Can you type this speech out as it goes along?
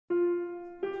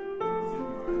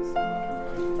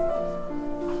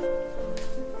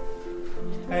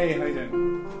Hey, how you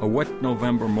doing? A wet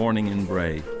November morning in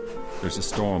Bray. There's a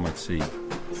storm at sea.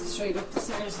 Straight up the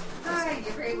stairs. Hi,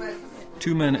 you're very welcome.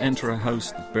 Two men enter a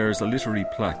house that bears a literary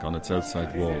plaque on its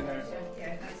outside wall.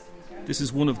 This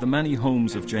is one of the many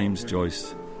homes of James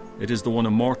Joyce. It is the one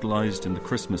immortalised in the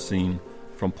Christmas scene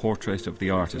from Portrait of the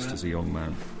Artist as a Young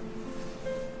Man.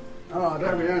 Oh,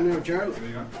 there we are now, Gerald.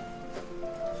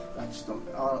 That's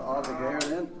all the gear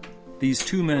then. These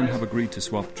two men have agreed to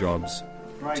swap jobs.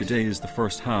 Today is the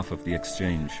first half of the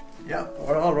exchange. Yeah,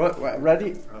 we're all right. We're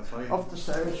ready. Up the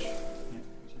stairs.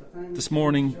 This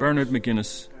morning, Bernard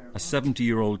McGuinness, a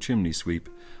 70-year-old chimney sweep,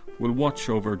 will watch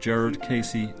over Gerard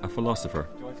Casey, a philosopher,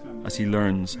 as he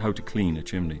learns how to clean a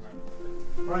chimney.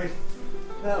 Right.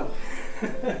 Now.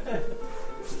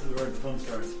 This is where the fun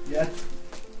starts. Yeah.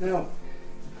 Now.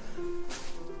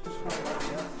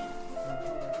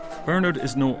 Bernard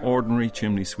is no ordinary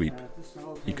chimney sweep.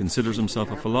 He considers himself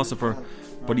a philosopher,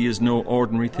 but he is no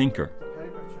ordinary thinker.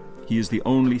 He is the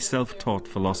only self-taught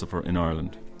philosopher in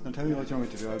Ireland. Now tell me what you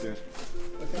want me to do, I'll do it.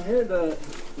 I can hear the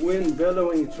wind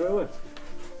billowing through it.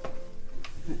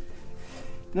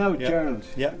 Now, Gerald.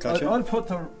 Yeah, gotcha. I'll put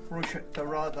the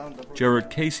rod on the brush. Gerard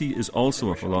Casey is also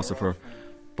a philosopher,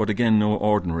 but again no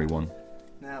ordinary one.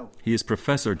 Now. He is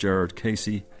Professor Gerard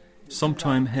Casey,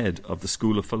 sometime head of the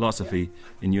School of Philosophy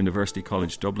in University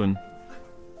College Dublin,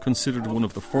 considered one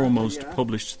of the foremost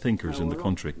published thinkers in the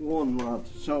country. One rod.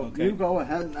 So you go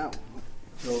ahead now.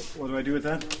 So what do I do with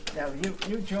that? Now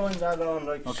you join that on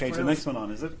like Okay, screw. the next one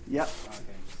on, is it? Yeah. Okay.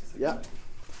 Yeah.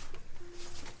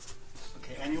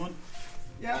 Okay, anyone?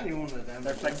 Yeah, any one of them.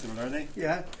 They're flexible, are they?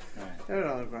 Yeah. Right. They're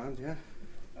all grand, yeah.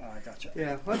 Oh, I gotcha.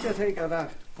 Yeah. What do you think of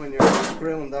that when you're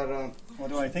screwing that on?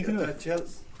 What do I think of it?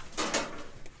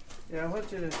 Yeah, what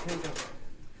do you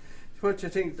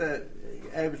think of that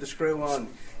able to screw on?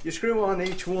 You screw on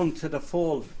each one to the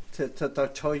full, to the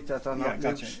tight that they're not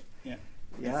gotcha. loose. Yeah.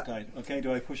 Yeah. That's tight. Okay,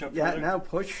 do I push up Yeah, further? now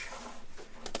push.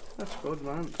 That's good,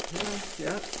 man.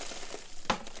 Yeah.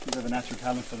 You have a natural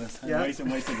talent for this. Yeah. I'm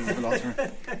wasting as a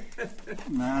philosopher.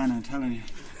 Man, I'm telling you.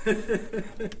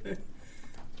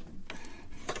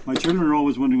 My children are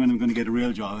always wondering when I'm going to get a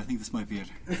real job. I think this might be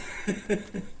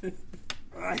it.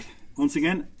 Right. Once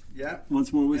again. Yeah.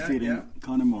 Once more with feeding. Yeah.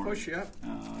 Conor Moore. Push, yeah.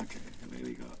 Okay, there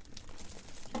we go.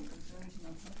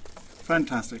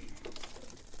 Fantastic.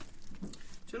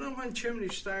 Do you know when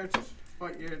chimneys started?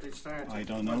 What year they started? I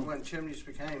don't know. When chimneys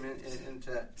became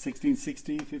into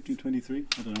 1660, 1523,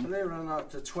 I don't know. they were in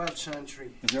the 12th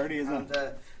century. As early as And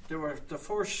that. they were the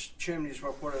first chimneys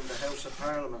were put in the House of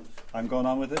Parliament. I'm going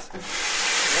on with this.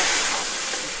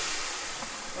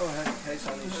 Go ahead, in case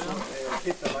I need to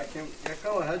keep the vacuum. Yeah,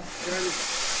 go ahead.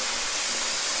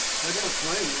 They're doing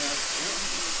fine,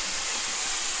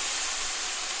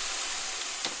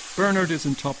 yeah. Bernard is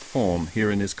in top form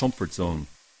here in his comfort zone.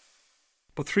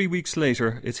 But 3 weeks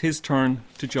later, it's his turn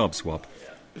to job swap.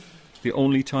 The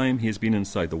only time he has been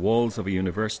inside the walls of a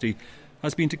university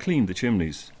has been to clean the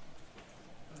chimneys.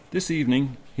 This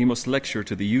evening, he must lecture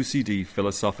to the UCD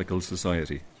Philosophical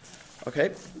Society.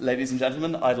 Okay, ladies and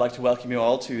gentlemen, I'd like to welcome you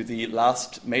all to the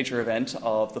last major event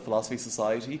of the Philosophy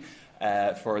Society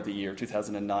for the year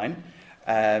 2009.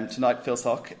 Tonight,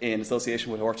 Philsoc, in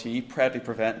association with RTE, proudly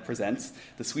presents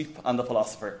The Sweep and the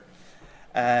Philosopher.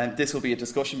 This will be a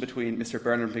discussion between Mr.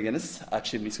 Bernard McGuinness, a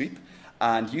chimney sweep,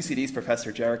 and UCD's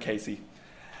Professor Gerard Casey.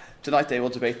 Tonight they will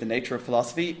debate the nature of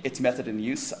philosophy, its method and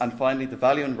use, and finally the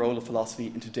value and role of philosophy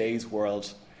in today's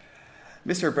world.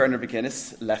 Mr. Bernard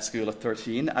McGuinness left school at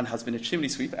 13 and has been a chimney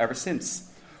sweep ever since.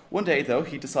 One day, though,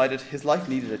 he decided his life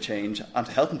needed a change, and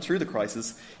to help him through the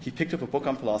crisis, he picked up a book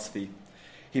on philosophy.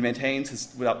 He maintains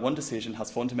that one decision has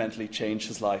fundamentally changed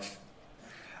his life.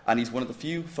 And he's one of the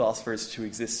few philosophers to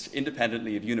exist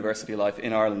independently of university life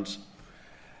in Ireland.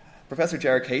 Professor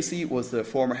Gerard Casey was the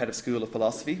former head of School of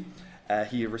Philosophy.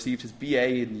 He received his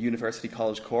BA in University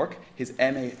College Cork, his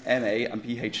MA and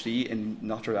PhD in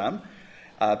Notre Dame.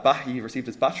 He received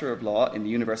his Bachelor of Law in the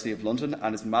University of London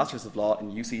and his Masters of Law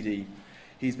in UCD.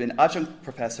 He's been adjunct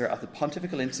professor at the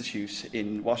Pontifical Institute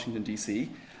in Washington, D.C.,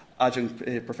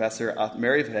 adjunct professor at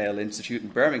Maryvale Institute in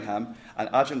Birmingham, and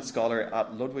adjunct scholar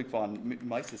at Ludwig von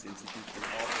Mises Institute in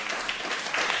Auburn.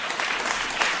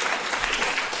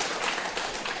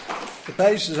 The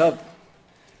basis of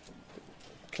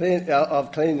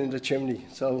cleaning the chimney,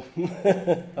 so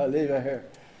I'll leave it here.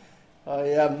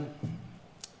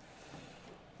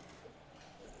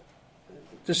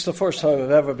 This is the first time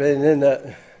I've ever been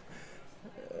in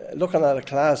looking at a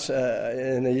class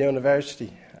in a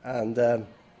university, and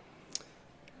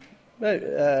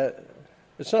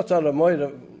it's not that I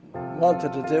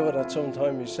wanted to do it at some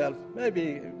time myself,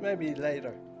 maybe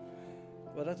later.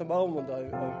 But at the moment, I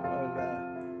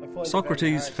find it very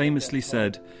Socrates hard to famously get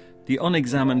said, "The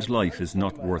unexamined life is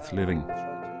not worth living."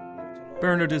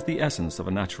 Bernard is the essence of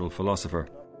a natural philosopher.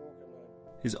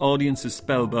 His audience is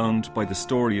spellbound by the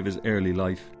story of his early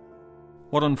life.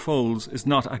 What unfolds is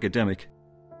not academic,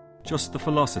 just the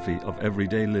philosophy of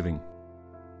everyday living.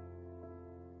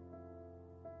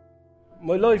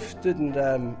 My life didn't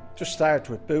just start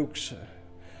with books.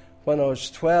 When I was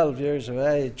 12 years of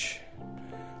age,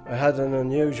 I had an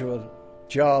unusual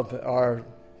job or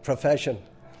profession.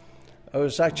 I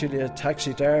was actually a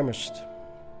taxidermist.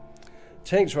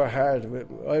 Things were hard.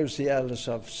 I was the eldest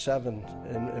of 7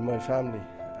 in my family,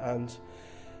 and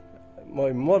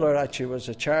my mother actually was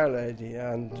a chair lady,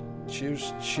 and she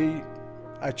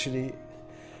actually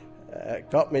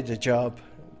got me the job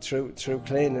through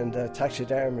cleaning the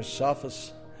taxidermist's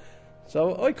office.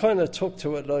 So I kind of took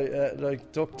to it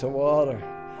like duck to water.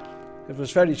 It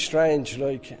was very strange.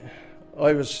 Like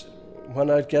when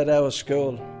I'd get out of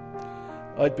school,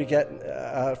 I'd be getting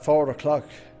at 4 o'clock.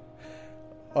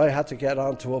 I had to get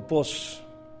onto a bus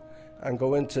and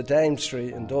go into Dame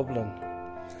Street in Dublin,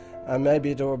 and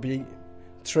maybe there would be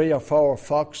 3 or 4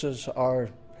 foxes or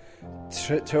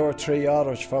 2 or 3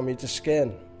 otters for me to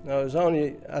skin. Now, I was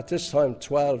only, at this time,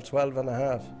 12 and a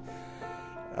half.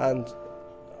 And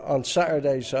on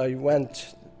Saturdays, I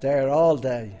went there all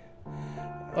day.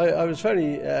 I was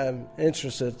very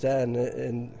interested then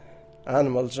in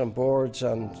animals and birds,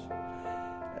 and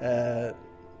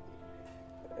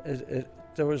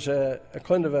there was a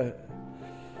kind of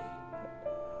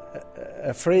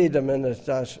a freedom in it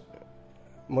that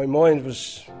my mind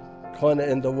was kind of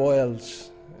in the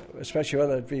wilds, especially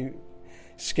when I'd be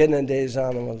skinning these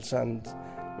animals and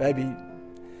maybe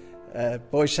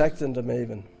bisecting them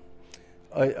even.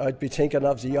 I'd be thinking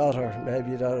of the otter,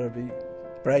 maybe that I'd be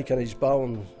breaking his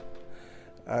bone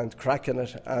and cracking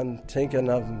it, and thinking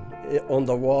of him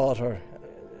underwater.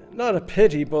 Not a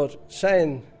pity, but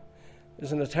saying,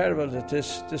 isn't it terrible that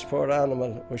this poor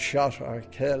animal was shot or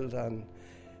killed, and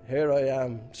here I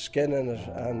am skinning it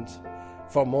and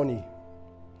for money.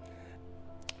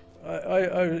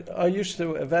 I used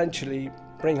to eventually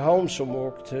bring home some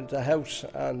work to the house,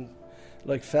 and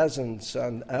like pheasants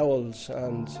and owls,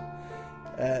 and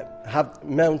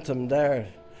mount them there.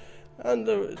 And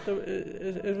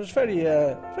it was very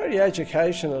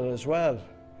educational as well,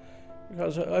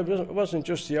 because I wasn't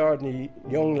just the ordinary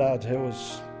young lad who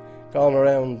was going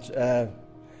around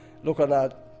looking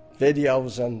at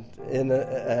videos, and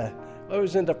I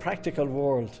was in the practical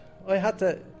world. I had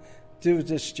to do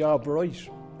this job right.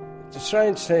 The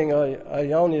strange thing,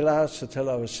 I only lasted till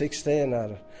I was 16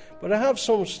 at it. But I have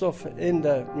some stuff in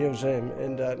the museum,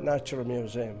 in the Natural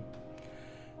Museum.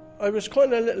 I was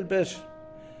kind of a little bit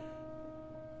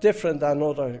different than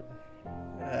other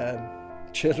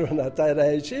children at that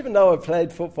age. Even though I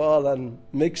played football and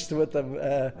mixed with them,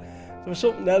 there was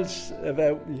something else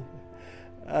about me.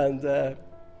 And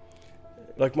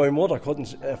like my mother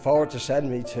couldn't afford to send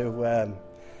me to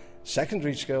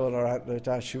secondary school or anything like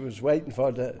that. She was waiting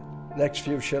for the next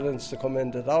few shillings to come in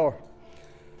the door.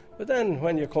 But then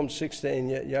when you come 16,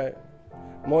 your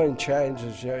mind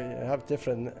changes. You have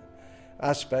different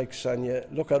aspects, and you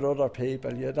look at other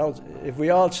people. You don't. If we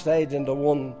all stayed in the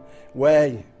one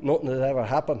way, nothing would ever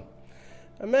happen.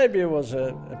 And maybe it was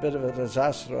a bit of a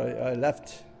disaster. I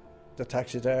left the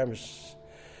taxidermist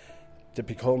to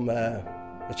become a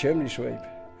chimney sweep.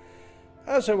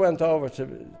 As I went over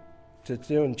to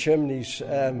doing chimneys,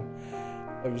 I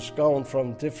was going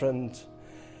from different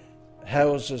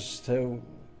houses to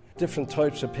different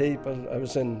types of people. I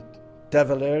was in De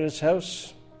Valera's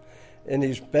house, in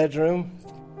his bedroom.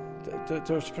 There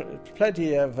was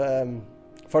plenty of,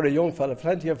 for a young fella,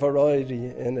 plenty of variety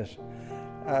in it.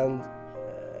 And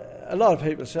a lot of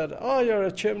people said, "Oh, you're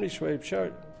a chimney sweep,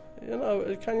 sure. You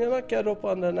know, can you not get up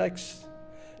on the next..."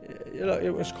 You know,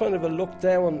 it was kind of a look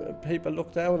down, people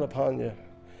look down upon you,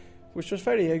 which was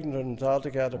very ignorant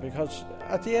altogether, because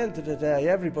at the end of the day,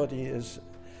 everybody is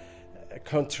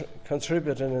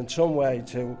contributing in some way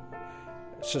to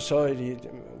society,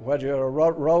 whether you're a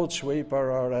road sweeper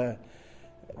or a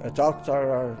doctor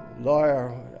or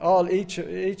lawyer.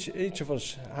 Each of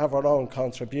us have our own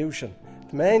contribution.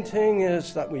 The main thing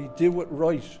is that we do it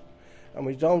right, and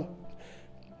we don't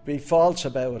be false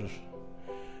about it.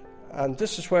 And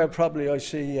this is where probably I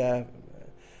see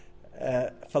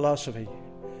philosophy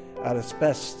at its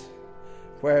best,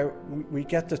 where we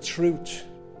get the truth.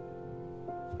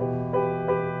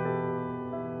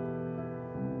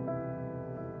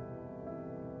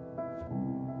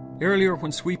 Earlier,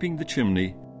 when sweeping the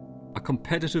chimney, A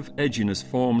competitive edginess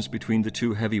forms between the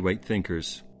two heavyweight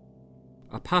thinkers.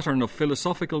 A pattern of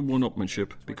philosophical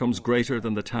one-upmanship becomes greater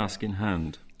than the task in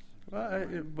hand.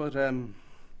 But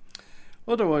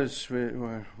otherwise,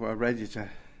 we're ready to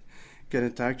get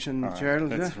into action, All right, Gerald.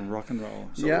 let's rock and roll.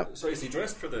 So is he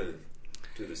dressed to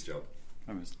do this job?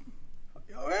 Well,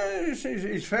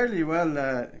 he's fairly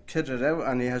well kitted out,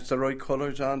 and he has the right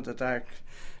colours on, the dark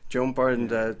jumper and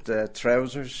the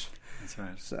trousers. That's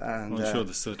right. And I'll show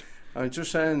the soot. I'm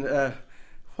just saying,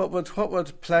 what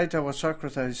would Plato or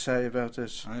Socrates say about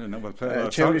this? I don't know,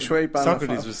 but chimney sweep and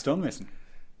Socrates was stonemason.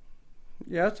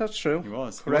 Yeah, that's true. He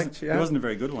was. Correct, He wasn't a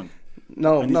very good one.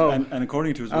 No, And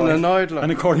according to his and wife, an idler.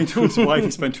 and according to his wife,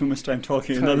 he spent too much time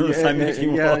talking and not enough time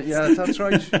making walls. Yeah, that's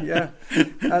right. Yeah,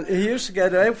 and he used to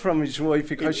get out from his wife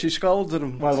because she scolded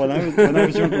him. Well, when I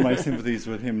was younger, my sympathies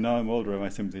with him. Now I'm older, my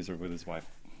sympathies are with his wife.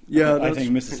 Yeah, I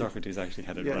think Mrs. Socrates actually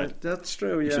had it yeah, right. that's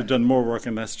true. He Yeah, should have done more work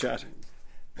and less chat.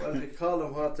 well, they call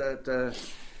him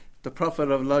the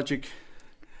prophet of logic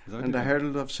and the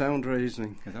herald of sound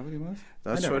reasoning. Is that what he was?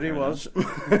 That's what he was. I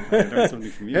learned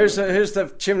something from you. Here's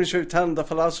the chimney sweep telling the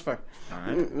philosopher. All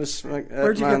right.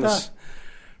 Where'd you get that?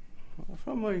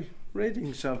 From my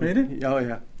readings of Really? it. Oh,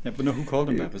 yeah. Yeah, but no, who called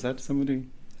him that? Was that somebody?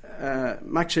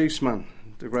 Max Eastman,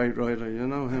 the great writer. You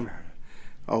know him?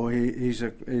 Oh, he's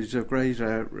a great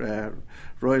writer.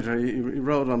 He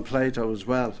wrote on Plato as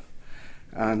well,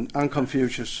 and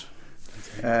Confucius,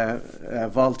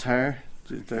 Voltaire,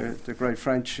 the great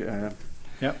French philosopher.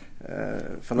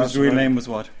 His real name was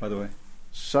what, by the way?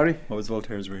 Sorry? What was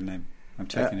Voltaire's real name? I'm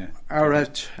checking it.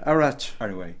 Arouet.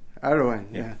 Arouet.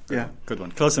 Yeah. Good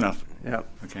one. Close enough. Yeah.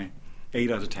 Okay. 8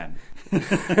 out of 10. Wait till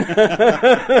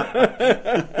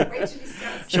he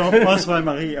starts. Jean-François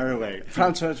Marie Arouet.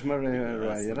 Francois Marie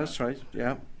Arouet. Yeah, that's right.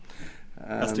 Yeah.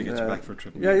 Has to get you back for a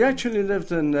trip. Yeah, he actually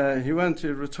lived in. He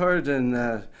retired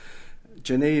in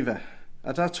Geneva.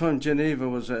 At that time, Geneva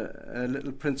was a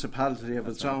little principality of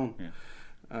its own. Yeah.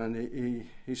 And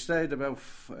he stayed about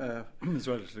It's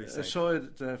relatively safe.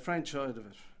 the French side of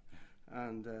it,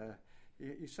 and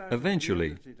he started Eventually,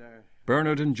 community there.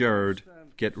 Bernard and Gerard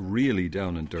get really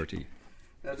down and dirty.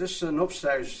 Now this is an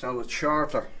upstairs, so it's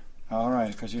shorter. All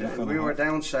right, because you're not If going we to. were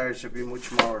downstairs, it'd be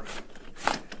much more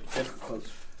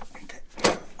difficult.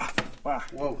 Wow.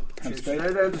 Whoa! That's She's great.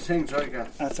 straight out the things I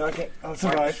got. That's okay. That's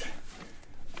all right.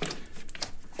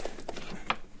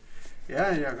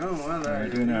 Yeah, you're going well there.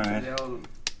 You're doing all right.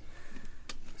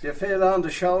 Do you feel on the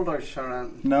shoulders or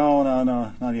anything? No,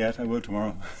 not yet. I will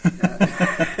tomorrow.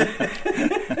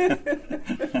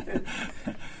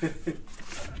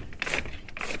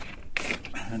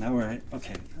 And now we're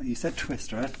okay. You said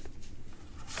twist, right?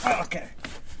 Oh, okay.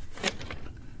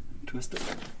 Twist it.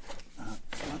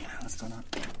 What the hell is going on?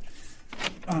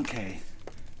 Okay.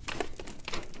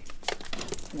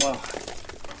 Wow.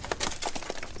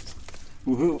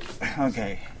 Woohoo.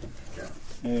 Okay. Yeah.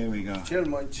 There we go. Jill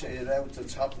might see it out the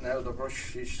top now, the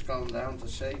brush she's gone down to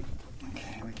see.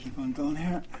 Okay, we keep on going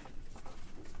here.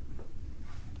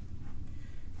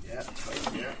 Yeah,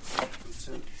 tight, yeah. That's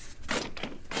it.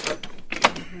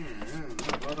 No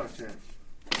bother there.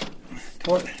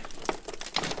 What?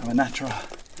 I'm a natural.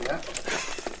 Yeah.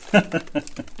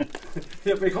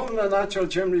 You're becoming a natural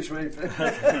chimney sweeper.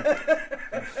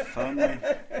 Family.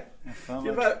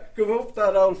 You better give up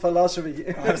that old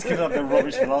philosophy. I was giving up the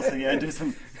rubbish philosophy. Yeah, do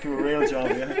a real job.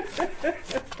 Yeah.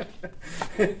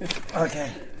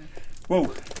 Okay.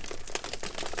 Whoa.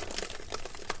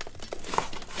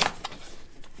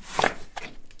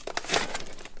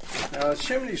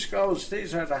 Chimney skulls,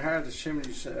 these are the hardest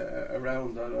chimneys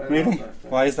around. Really?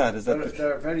 Why is that? Is that?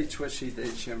 They're very twisty,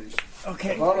 these chimneys.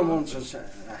 Okay. The bottom ones is a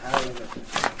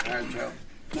hard job.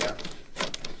 Yeah.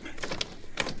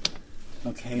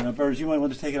 Okay, now Burge, you might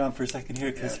want to take it on for a second here,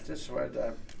 Yeah, because this is where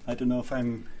the... I don't know if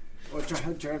I'm.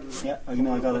 Jordan, Yeah, I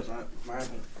know I got it.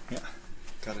 Marble. Yeah,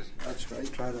 got it. That's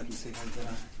great. Try that and see how you get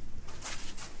on.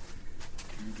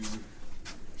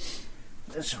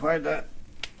 This is where the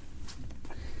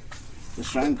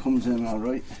strand comes in, all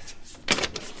right.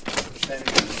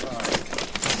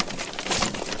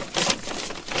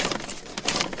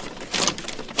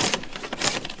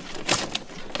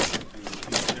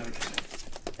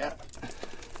 Yeah.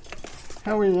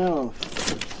 How we know?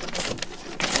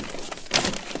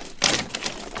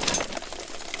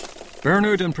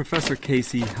 Bernard and Professor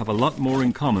Casey have a lot more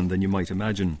in common than you might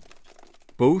imagine.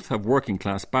 Both have working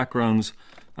class backgrounds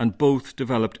and both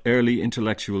developed early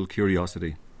intellectual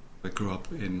curiosity. I grew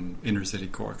up in inner city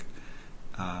Cork,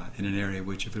 in an area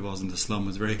which, if it wasn't a slum,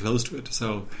 was very close to it.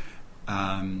 So,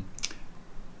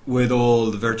 with all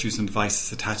the virtues and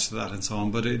vices attached to that and so on,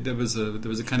 but there was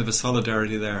a kind of a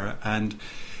solidarity there, and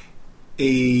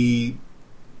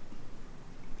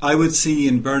I would see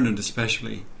in Bernard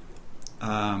especially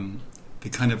the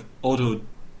kind of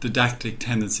autodidactic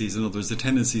tendencies, in other words, the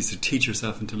tendencies to teach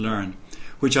yourself and to learn,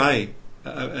 which I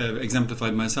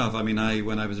exemplified myself. I mean,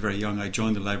 when I was very young, I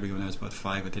joined the library when I was about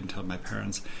 5. I didn't tell my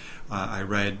parents. I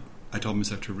read. I taught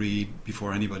myself to read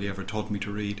before anybody ever taught me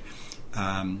to read.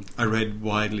 I read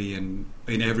widely in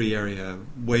every area,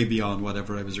 way beyond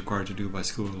whatever I was required to do by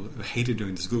school. I hated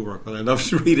doing the schoolwork, but I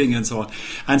loved reading and so on.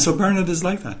 And so Bernard is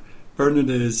like that. Bernard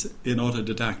is an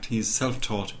autodidact. He's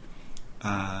self-taught.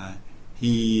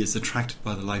 He is attracted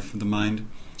by the life of the mind,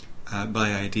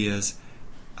 by ideas,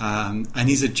 and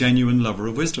he's a genuine lover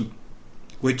of wisdom,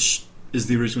 which is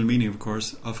the original meaning, of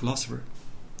course, of philosopher.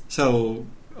 So,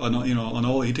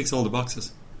 he ticks all the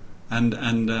boxes, and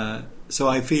so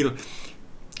I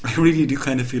really do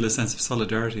kind of feel a sense of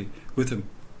solidarity with him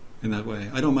in that way.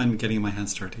 I don't mind getting my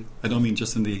hands dirty. I don't mean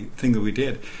just in the thing that we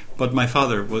did, but my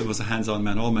father was a hands-on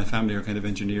man. All my family are kind of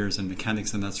engineers and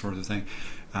mechanics and that sort of thing.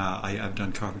 I've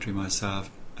done carpentry myself.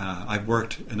 I've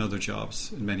worked in other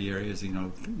jobs in many areas,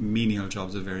 menial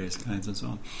jobs of various kinds and so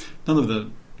on. None of the,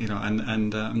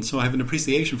 and so I have an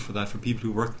appreciation for that, for people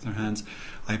who work with their hands.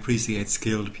 I appreciate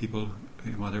skilled people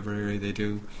in whatever area they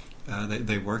do,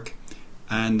 they work,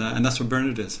 and that's what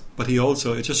Bernard is. But he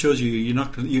also, it just shows you you're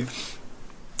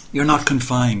not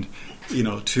confined,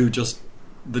 to just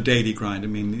the daily grind. I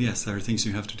mean, yes, there are things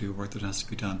you have to do, work that has to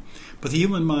be done, but the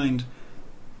human mind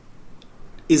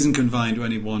isn't confined to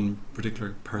any one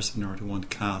particular person or to one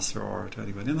class or to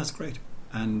anybody, and that's great.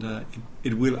 And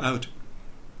it will out,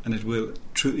 and it will.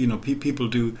 People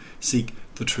do seek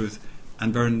the truth,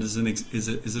 and Bernard is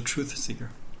a truth seeker.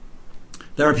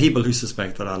 There are people who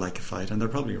suspect that I like a fight, and they're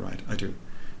probably right. I do.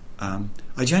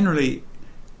 I generally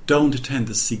don't tend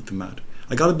to seek them out.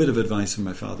 I got a bit of advice from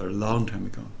my father a long time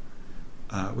ago,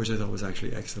 which I thought was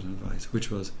actually excellent advice, which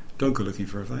was, don't go looking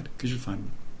for a fight, because you'll find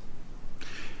one.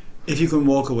 If you can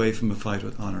walk away from a fight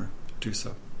with honour, do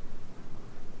so.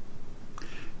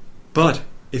 But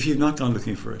if you've not gone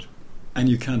looking for it, and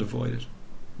you can't avoid it,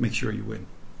 make sure you win.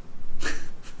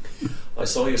 I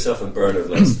saw yourself and Bernard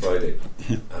last Friday,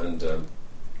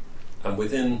 and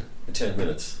within 10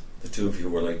 minutes, the two of you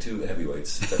were like two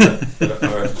heavyweights that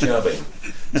are jabbing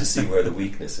to see where the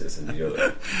weakness is in the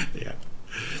other. Yeah,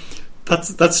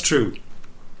 that's true.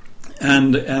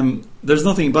 And there's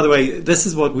nothing, by the way, this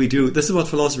is what we do, this is what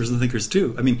philosophers and thinkers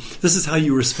do. I mean, this is how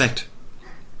you respect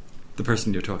the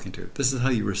person you're talking to. This is how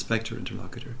you respect your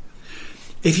interlocutor.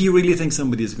 If you really think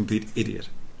somebody is a complete idiot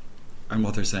and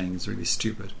what they're saying is really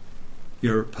stupid,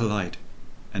 you're polite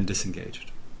and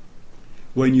disengaged.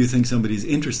 When you think somebody's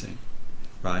interesting,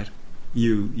 right,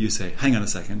 you say, hang on a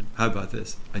second, how about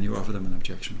this? And you offer them an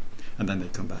objection. And then they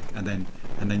come back. And then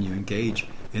you engage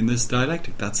in this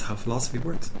dialectic. That's how philosophy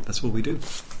works. That's what we do.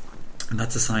 And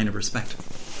that's a sign of respect.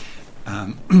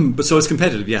 But so it's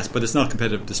competitive, yes, but it's not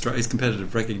competitive it's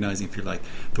competitive recognizing, if you like,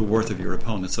 the worth of your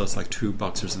opponent. So it's like two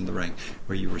boxers in the ring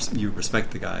where you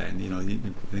respect the guy, and you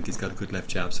think he's got a good left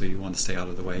jab, so you want to stay out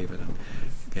of the way of it and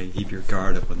keep your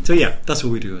guard up. So yeah, that's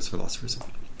what we do as philosophers.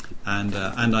 And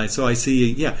I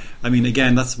see, yeah, I mean,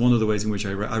 again, that's one of the ways in which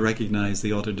I recognize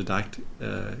the autodidact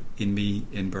in me,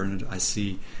 in Bernard. I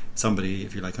see somebody,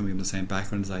 if you like, coming from the same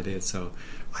background as I did, so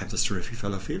I have this terrific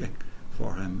fellow feeling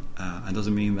for him, and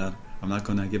doesn't mean that I'm not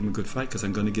going to give him a good fight, because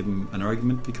I'm going to give him an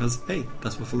argument, because hey,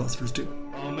 that's what philosophers do.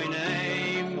 Oh, my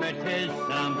name, it is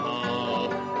Sam Hall,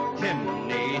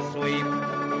 chimney sweep,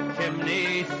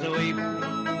 chimney sweep.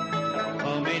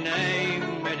 Oh, my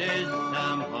name, it is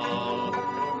Sam Hall,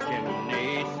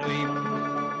 chimney sweep.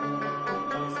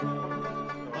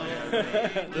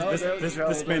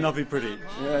 This may not be pretty.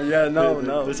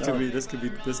 This could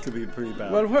be pretty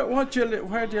bad. Well, where do you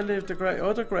leave the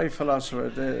other great philosopher,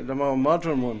 the more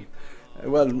modern one?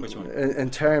 Well, which one? In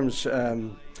terms,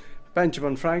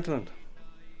 Benjamin Franklin.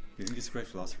 You think he's a great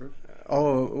philosopher?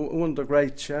 Oh, one of the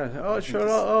greats, yeah. Oh, sure.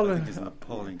 I think he's an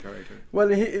appalling character. Well,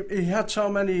 he had so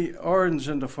many urns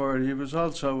in the fire. He was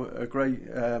also a great.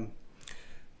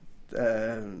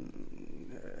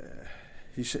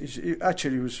 He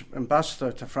actually was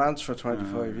ambassador to France for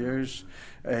 25 years.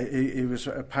 He was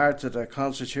a part of the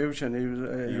Constitution. He was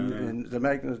in the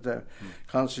making of the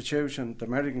Constitution, the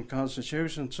American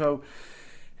Constitution. So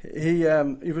he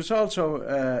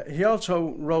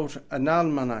also wrote an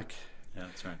almanac. Yeah,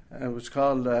 that's right. It was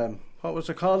called what was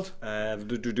it called?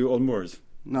 Do Old Moors.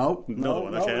 No,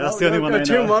 Okay, that's the only one I know.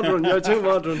 You're too modern. I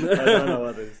don't know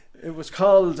what it is. It was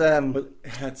called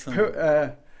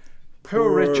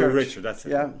Poor Richard. That's it.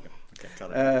 Yeah. Okay,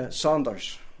 got it.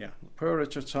 Saunders. Yeah. Poor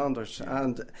Richard Saunders.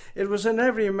 And it was in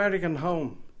every American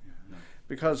home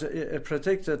because it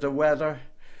predicted the weather.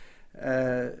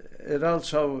 It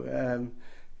also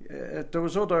there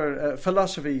was other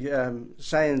philosophy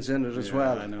sayings in it as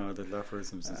well. I know the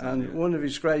aphorisms. And one of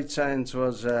his great sayings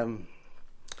was, well,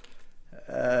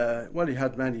 he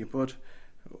had many, but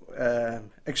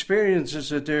experience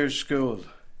is a dear school.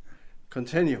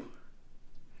 Continue.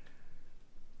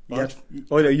 Yet,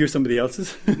 you're somebody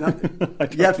else's.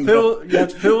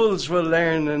 Yet fools will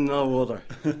learn and no other.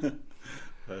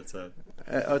 That's it.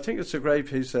 I think it's a great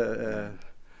piece of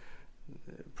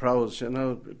prose, you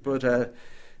know. But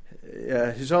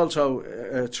he's also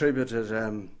attributed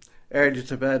early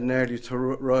to bed and early to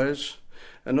rise.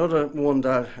 Another one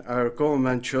that our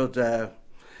government should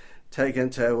take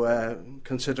into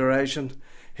consideration: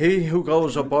 he who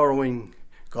goes a borrowing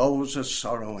goes a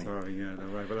sorrowing. Sorry, yeah, no,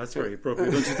 right. Well, that's very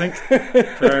appropriate, don't you think?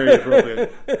 Very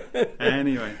appropriate.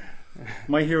 Anyway,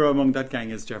 my hero among that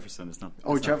gang is Jefferson. It's not.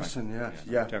 Oh, Jefferson,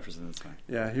 yeah. Jefferson is fine.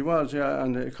 Yeah, he was. Yeah,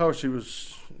 and of course he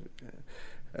was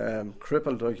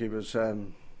crippled. Like he was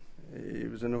in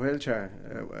a wheelchair.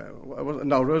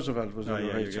 No, Roosevelt was in a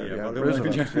wheelchair. Well,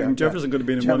 Roosevelt, Jefferson could have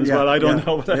been in one as well. I don't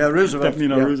know. But Roosevelt.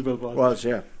 Definitely not Roosevelt was.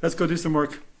 Yeah. Let's go do some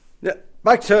work. Yeah,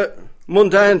 back to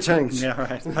mundane things. Yeah,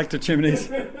 right. Back to chimneys.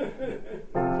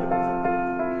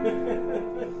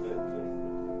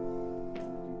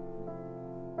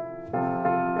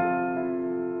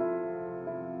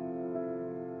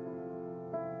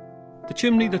 The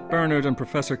chimney that Bernard and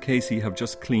Professor Casey have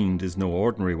just cleaned is no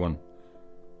ordinary one.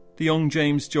 The young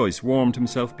James Joyce warmed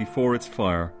himself before its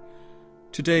fire.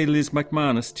 Today Liz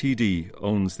McManus TD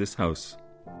owns this house.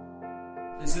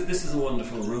 This is a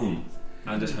wonderful room,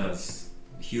 and it has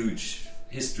huge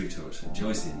history to it, in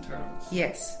Joycean terms.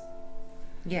 Yes.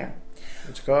 Yeah.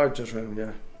 It's a gorgeous room,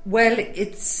 yeah. Well,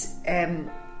 it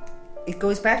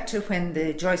goes back to when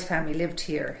the Joyce family lived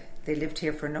here. They lived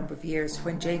here for a number of years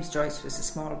when James Joyce was a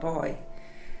small boy.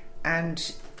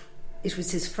 And it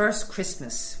was his first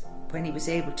Christmas when he was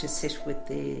able to sit with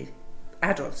the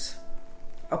adults.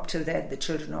 Up till then, the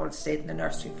children all stayed in the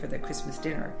nursery for their Christmas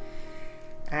dinner.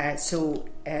 So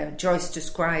Joyce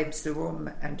describes the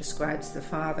room and describes the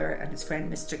father and his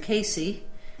friend Mr. Casey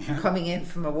coming in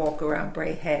from a walk around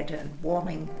Bray Head and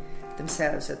warming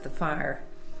themselves at the fire.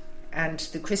 And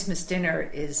the Christmas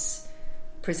dinner is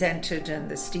presented, and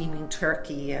the steaming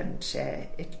turkey, and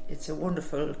it's a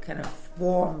wonderful kind of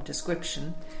warm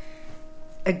description.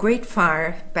 A great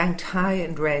fire, banked high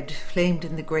and red, flamed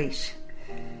in the grate,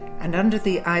 and under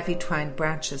the ivy-twined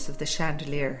branches of the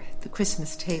chandelier the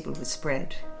Christmas table was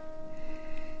spread.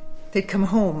 They'd come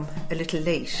home a little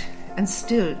late, and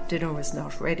still dinner was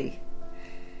not ready.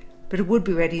 But it would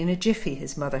be ready in a jiffy,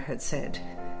 his mother had said.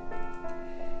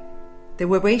 They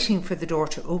were waiting for the door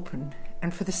to open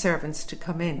and for the servants to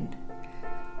come in,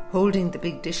 holding the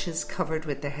big dishes covered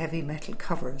with the heavy metal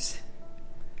covers.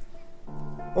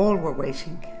 All were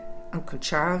waiting. Uncle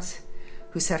Charles,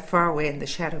 who sat far away in the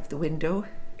shadow of the window,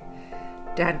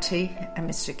 Dante and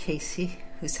Mr. Casey,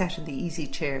 who sat in the easy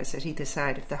chairs at either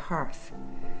side of the hearth,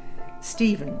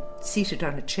 Stephen, seated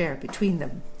on a chair between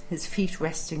them, his feet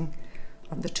resting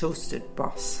on the toasted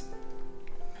boss.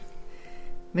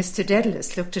 Mr.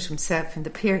 Dedalus looked at himself in the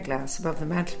pier glass above the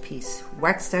mantelpiece,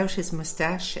 waxed out his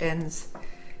moustache ends,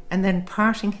 and then,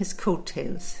 parting his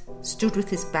coat-tails, stood with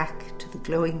his back to the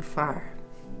glowing fire.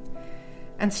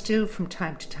 And still, from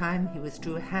time to time, he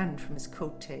withdrew a hand from his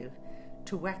coat-tail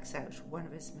to wax out one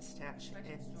of his moustache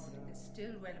ends. It's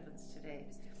still relevant today.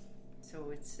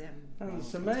 So it's... and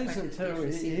it's amazing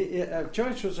too.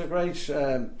 Joyce was a great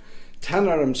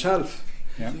tenor himself.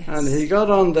 Yeah. Yes. And he got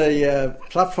on the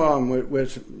platform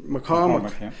with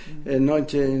McCormick in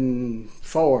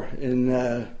 1904. In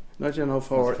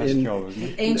 1904 in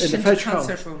ancient in the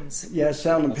concert rooms. Yes,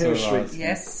 down in Pearse Street.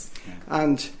 Yes.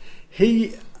 And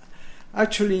he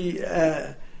actually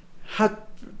had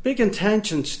big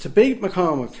intentions to beat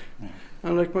McCormick. Yeah.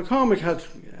 And like McCormick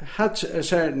had a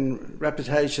certain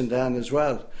reputation then as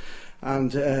well.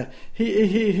 And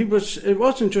he was. It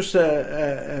wasn't just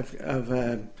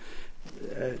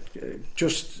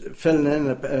just filling in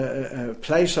a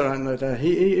place or anything like that.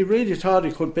 He really thought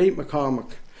he could beat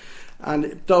McCormick,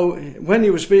 and though when he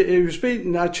was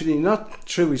beaten actually not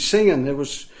through his singing, it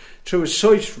was through his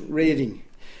sight reading.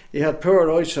 He had poor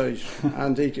eyesight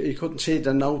and he couldn't see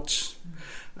the notes,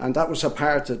 and that was a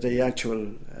part of the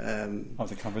actual of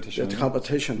the competition. The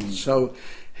competition. So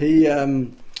he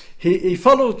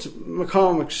followed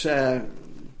McCormick's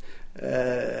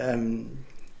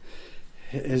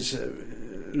his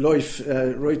life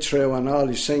right through, and all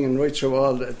his singing right through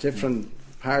all the different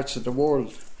parts of the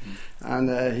world.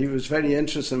 And he was very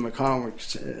interested in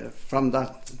McCormick from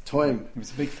that time. He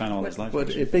was a big fan all his life.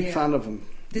 But a big fan of him.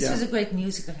 This was a great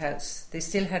musical house. They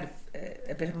still had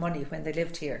a bit of money when they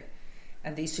lived here,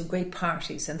 and they used to have great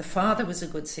parties. And the father was a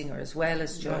good singer as well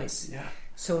as Joyce. Yeah.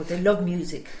 So they loved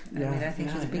music. I think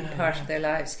it was a big part of their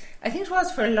lives. I think it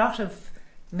was for a lot of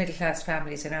middle class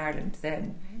families in Ireland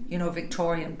then. You know,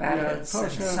 Victorian ballads and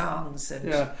songs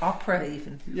and opera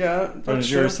even. Yeah, but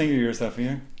you're a singer yourself, are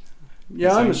you?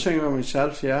 Yeah, I'm a singer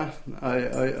myself. Yeah,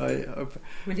 I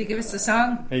Will you give us a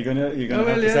song? Are you gonna help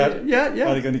us out? Yeah.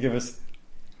 What are you going to give us?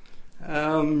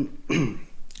 I'll do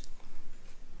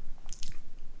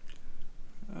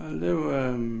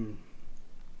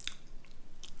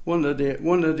one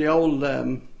of the old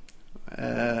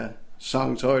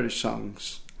songs, Irish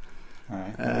songs. All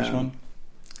right, which one?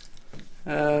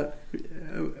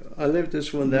 I'll leave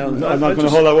this one down. I'm not going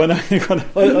to hold that one.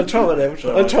 I'll throw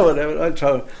it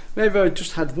out. Maybe I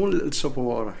just had one little sip of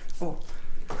water. Oh,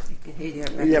 you can hear you.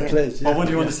 Yeah, please. What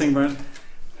do you want to sing, Brian?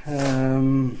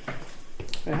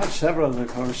 I have several, of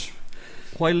course.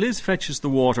 While Liz fetches the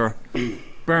water,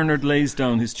 Bernard lays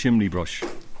down his chimney brush.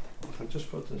 I'll just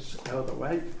put this out of the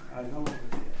way. I know.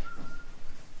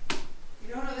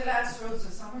 You don't know the last rose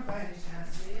of summer by any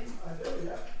chance, do you? I do,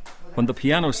 yeah. When the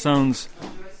piano sounds,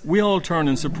 we all turn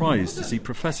in surprise to see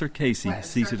Professor Casey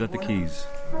seated at the keys.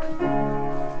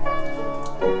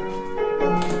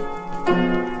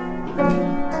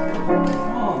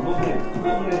 Oh, lovely.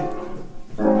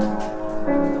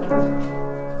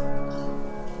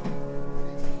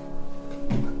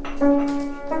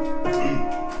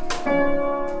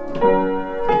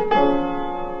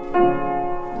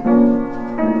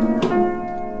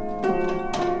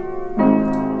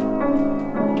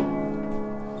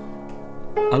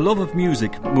 A love of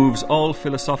music moves all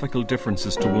philosophical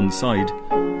differences to one side,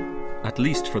 at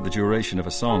least for the duration of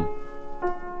a song.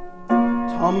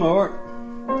 Tom Moore.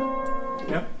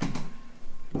 Yep.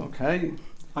 Okay.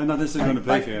 I'm not necessarily going to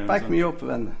play for you. Back me up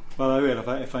then. Well, I will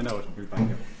if I know it. We'll back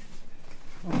you up.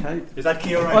 Okay. Is that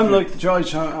key alright? I'm like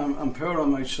George. I'm poor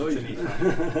on my side.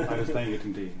 I was playing it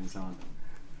in D and so on.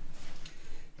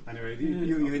 Anyway,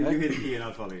 you hit the key and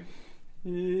I'll follow you.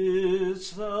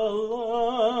 It's the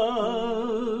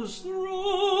last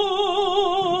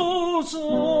rose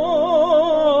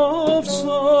of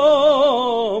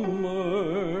summer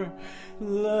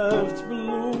left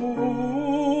blooming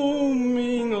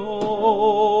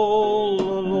all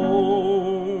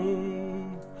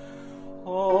alone.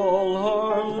 All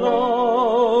her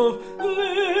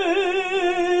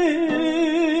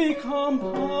lovely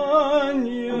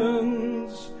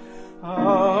companions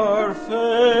are faded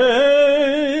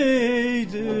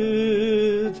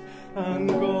and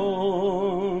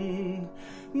gone.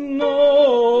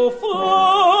 No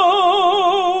flower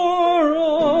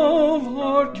of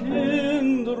her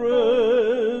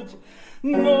kindred,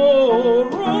 no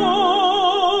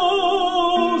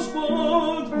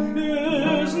rosebud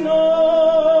is nigh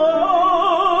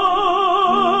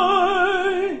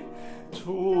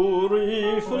to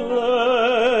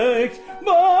reflect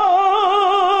back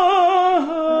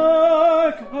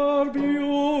her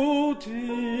beauty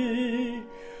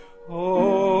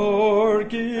or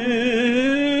give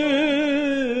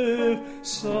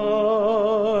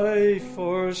sigh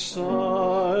for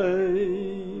sigh.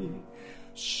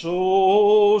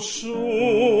 So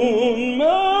soon may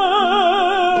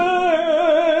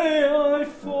I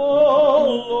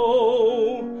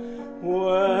follow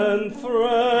when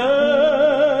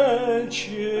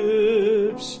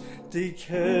friendships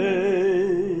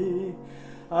decay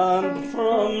and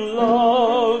from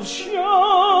love's shining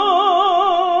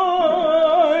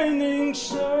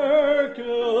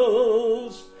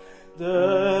circles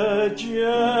the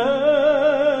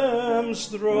gems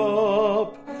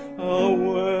drop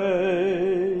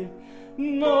away.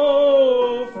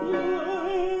 No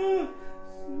flash.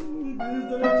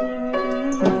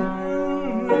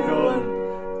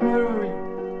 Where are we?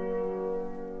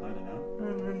 I don't know.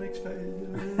 Next page.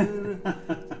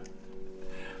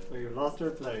 Well, you've lost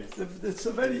her place. It's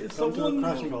a very. It's a Come to the one.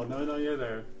 crashing ball. No, you're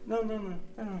there. No.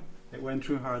 It went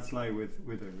through Heart's Lie with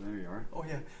her. There you are. Oh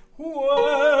yeah.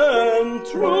 When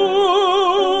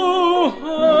true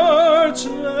hearts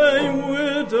lay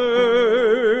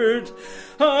withered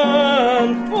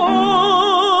and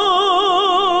fond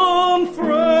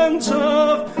friends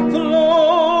have flown.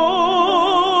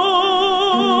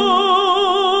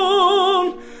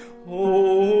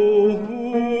 Oh,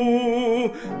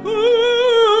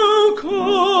 who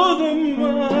could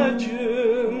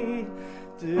imagine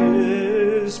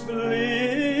this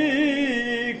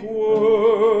bleak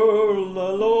world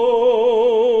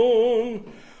alone?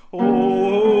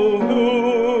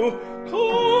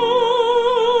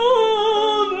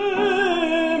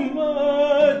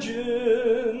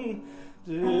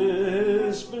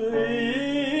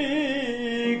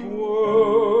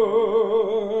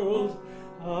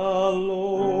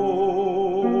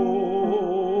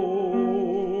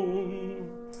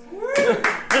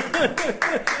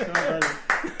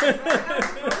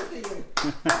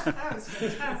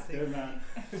 Good man.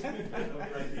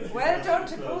 Well done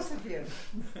to both of you.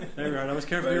 There we are. That was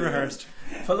carefully rehearsed.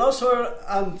 Philosopher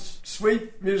and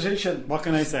sweet musician. What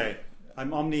can I say?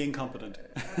 I'm omni-incompetent.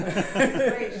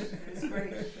 Great. It's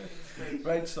great.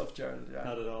 Great stuff, Gerald. Yeah.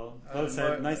 Not at all. Well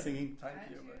said. Nice singing. Thank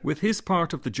you. With his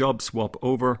part of the job swap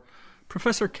over,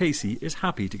 Professor Casey is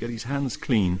happy to get his hands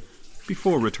clean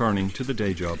before returning to the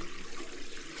day job.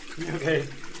 Okay.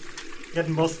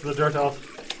 Getting most of the dirt off.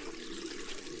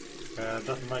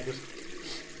 Nothing like it.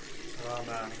 Oh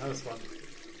man, that was fun.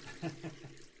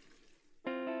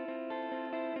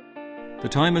 The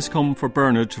time has come for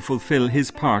Bernard to fulfil his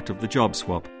part of the job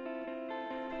swap.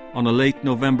 On a late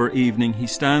November evening, he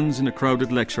stands in a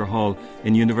crowded lecture hall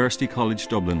in University College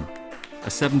Dublin, a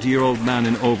 70-year-old man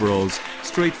in overalls,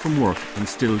 straight from work and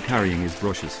still carrying his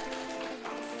brushes.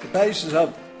 The basis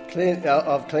of cleaning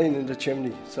the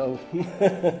chimney, so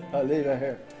I'll leave it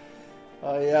here.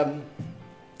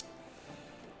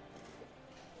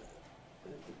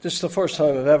 This is the first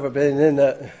time I've ever been in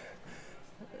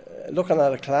looking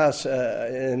at a class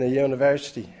in a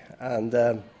university, and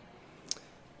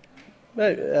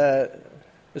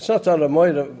it's not that I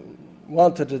might have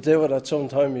wanted to do it at some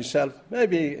time myself,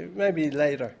 maybe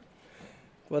later,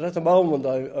 but at the moment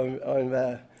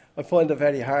I find it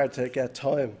very hard to get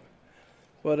time.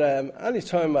 But any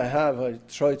time I have, I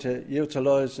try to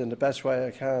utilise in the best way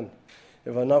I can.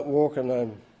 If I'm not working,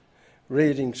 I'm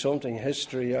reading something,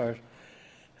 history or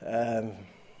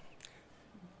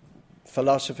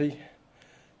philosophy,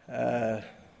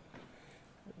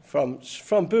 from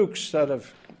books that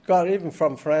I've got, even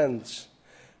from friends.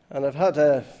 And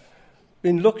I've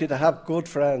been lucky to have good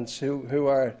friends who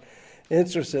are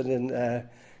interested in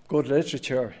good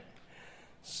literature.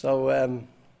 So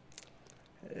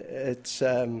it's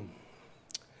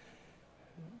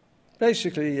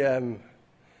basically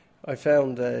I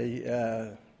found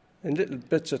in little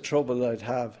bits of trouble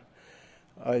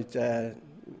I'd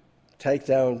take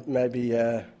down maybe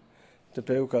the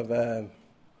book of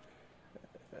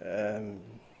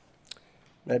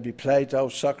maybe Plato,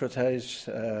 Socrates,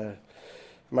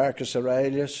 Marcus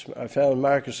Aurelius. I found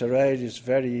Marcus Aurelius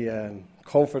very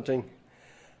comforting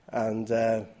and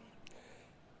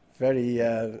very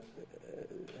a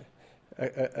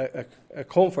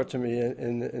comfort to me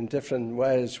in different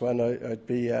ways when I'd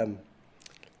be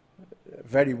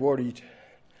very worried.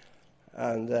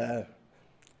 And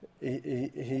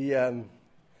he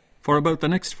For about the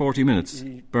next 40 minutes,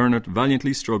 Bernard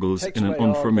valiantly struggles in an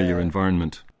unfamiliar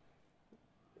environment.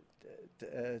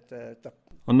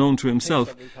 Unknown to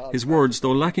himself, his words,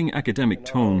 though lacking academic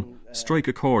tone, strike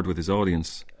a chord with his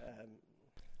audience.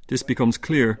 This becomes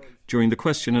clear during the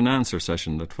question and answer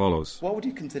session that follows. What would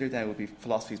you consider then would be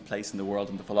philosophy's place in the world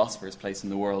and the philosopher's place in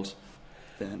the world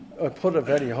then? I put it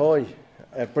very high.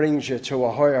 It brings you to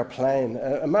a higher plane.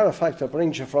 A matter of fact, it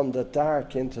brings you from the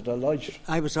dark into the light.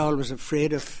 I was always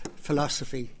afraid of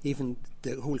philosophy, even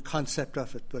the whole concept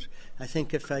of it. But I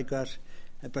think if I got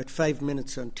about 5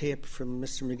 minutes on tape from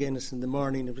Mr. McGuinness in the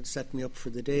morning, it would set me up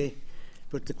for the day.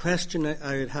 But the question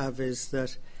I would have is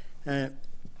that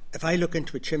if I look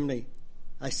into a chimney,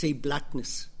 I see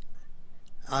blackness.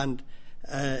 And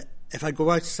if I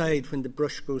go outside when the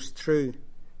brush goes through,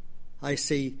 I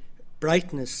see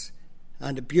brightness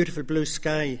and a beautiful blue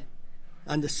sky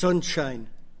and the sunshine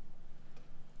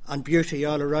and beauty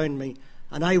all around me.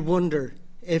 And I wonder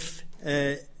if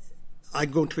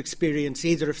I'm going to experience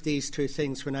either of these two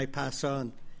things when I pass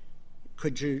on.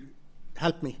 Could you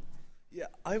help me? Yeah,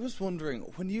 I was wondering,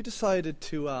 when you decided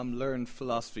to learn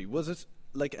philosophy, was it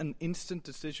like an instant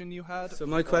decision you had? So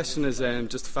my question is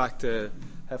just the fact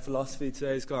how philosophy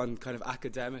today has gone kind of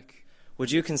academic. Would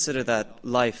you consider that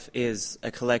life is a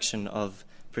collection of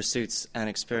pursuits and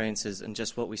experiences and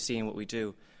just what we see and what we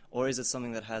do, or is it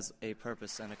something that has a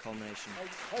purpose and a culmination?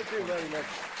 Thank you very much.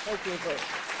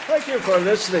 Thank you for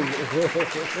listening.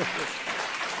 Thank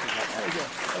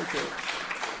you.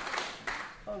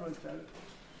 All right, David.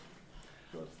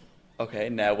 Okay,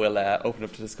 now we'll open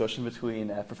up to discussion between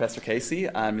Professor Casey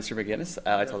and Mr. McGuinness.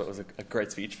 I thought it was a great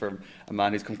speech from a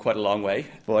man who's come quite a long way,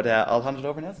 but I'll hand it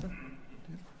over now.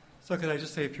 So could I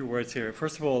just say a few words here?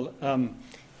 First of all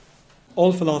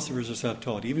philosophers are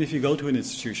self-taught, even if you go to an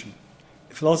institution.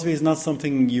 Philosophy is not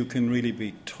something you can really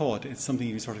be taught, it's something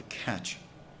you sort of catch.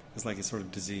 It's like a sort of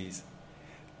disease,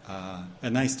 a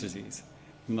nice disease,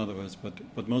 in other words,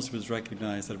 but most of us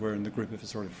recognise that we're in the grip of a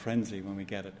sort of frenzy when we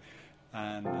get it.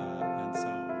 And so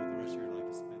the rest of your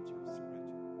life is spent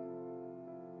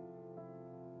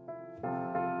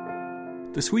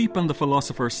just The Sweep and the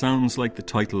Philosopher sounds like the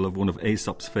title of one of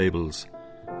Aesop's fables.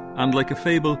 And like a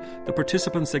fable, the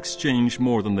participants exchange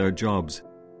more than their jobs.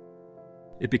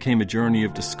 it became a journey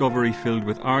of discovery filled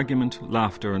with argument,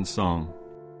 laughter and song.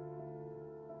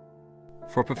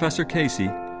 For Professor Casey,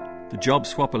 the job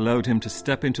swap allowed him to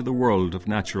step into the world of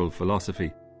natural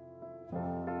philosophy.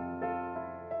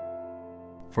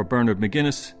 For Bernard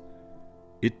McGuinness,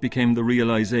 it became the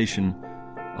realisation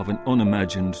of an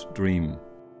unimagined dream.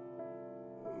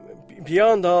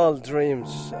 Beyond all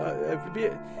dreams,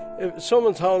 if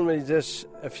someone told me this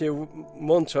a few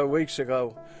months or weeks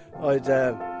ago, I'd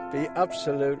be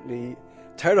absolutely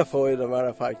terrified, as a matter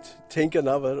of fact, thinking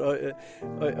of it.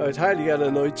 I'd hardly get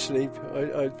a night's sleep.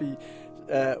 I'd be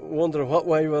wondering what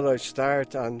way will I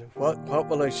start and what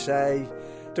will I say.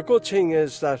 The good thing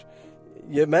is that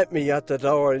you met me at the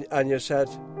door and you said,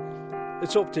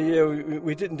 it's up to you.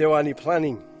 We didn't do any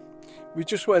planning. We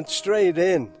just went straight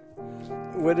in.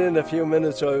 Within a few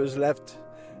minutes I was left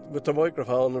with the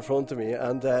microphone in front of me,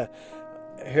 and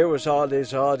here was all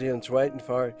this audience waiting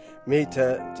for me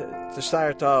to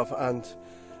start off. And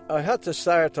I had to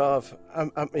start off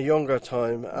at my younger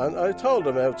time, and I told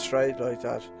them out straight like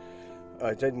that.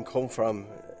 I didn't come from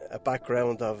a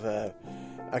background of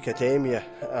academia,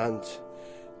 and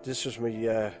this was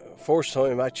my first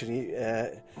time actually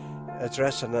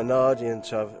addressing an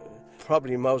audience of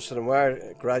probably most of them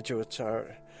were graduates.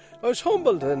 I was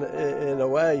humbled in a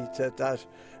way that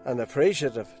and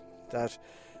appreciative that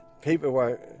people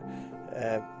were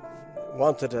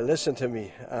wanted to listen to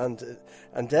me, and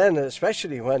then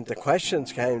especially when the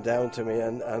questions came down to me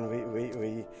and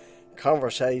we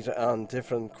conversate on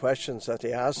different questions that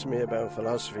they asked me about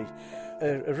philosophy,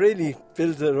 it really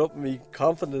built up my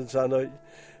confidence, and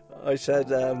I said,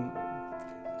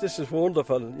 this is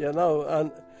wonderful,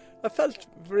 and I felt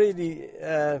really,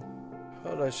 I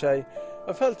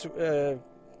felt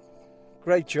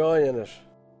great joy in it.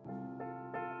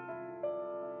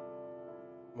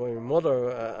 My mother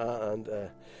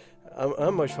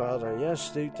and my father, yes,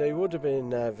 they would have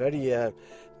been very.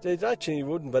 They actually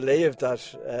wouldn't believe that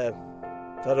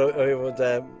I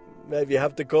would maybe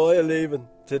have the guile even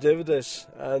to do this.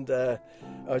 And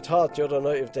I thought the other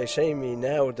night, if they see me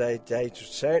now, they'd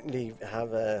certainly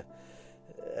have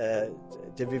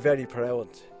they'd be very proud.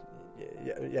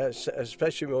 Yes,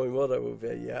 especially my mother would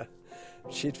be. Yeah,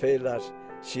 she'd feel that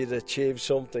she'd achieved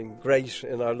something great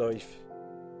in her life.